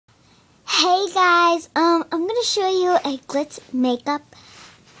Hey guys, I'm gonna show you a Glitz makeup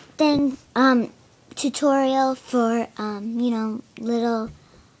thing, tutorial for, little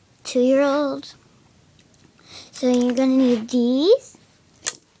 2-year-olds. So you're gonna need these,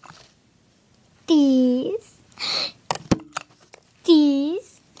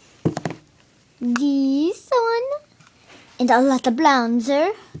 one, and a lot of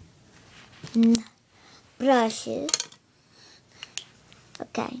bronzer, and brushes.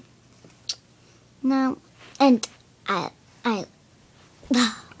 Okay. Now, and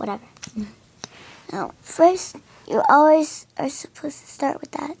whatever. Now, first, you always are supposed to start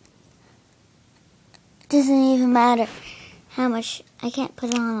with that. It doesn't even matter how much. I can't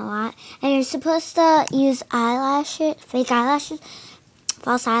put it on a lot. And you're supposed to use eyelashes, fake eyelashes,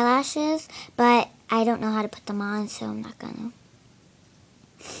 false eyelashes, but I don't know how to put them on, so I'm not gonna.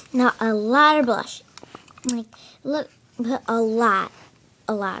 Now, a lot of blush. Like, look, put a lot.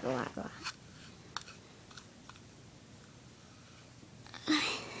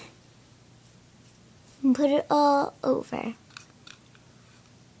 And put it all over.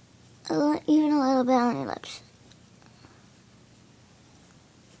 Even a little bit on your lips.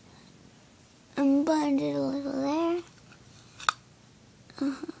 And blend it a little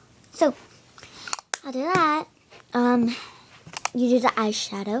there. So, after that, you do the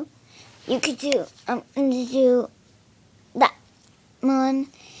eyeshadow. You could do, I'm going to do that one.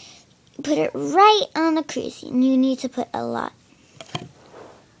 Put it right on the crease. And you need to put a lot.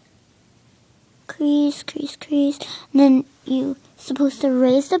 Crease. And then you're supposed to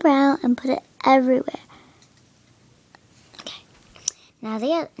raise the brow and put it everywhere. Okay. Now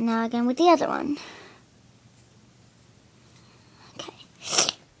again with the other one. Okay.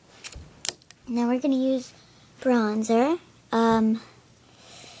 Now we're going to use bronzer.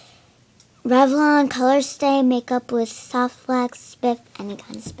 Revlon Color Stay Makeup with Soft Wax Spiff, any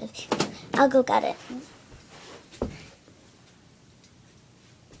kind of spiff. I'll go get it.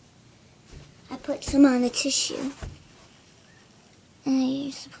 I put some on the tissue. And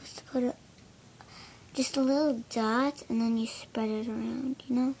you're supposed to put just a little dot, and then you spread it around,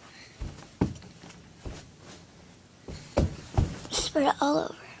 you know? Spread it all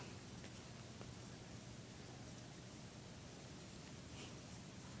over.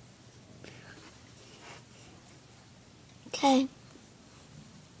 Okay.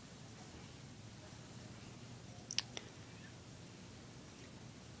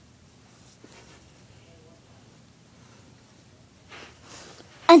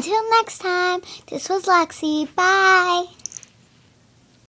 Until next time, this was Lexi. Bye.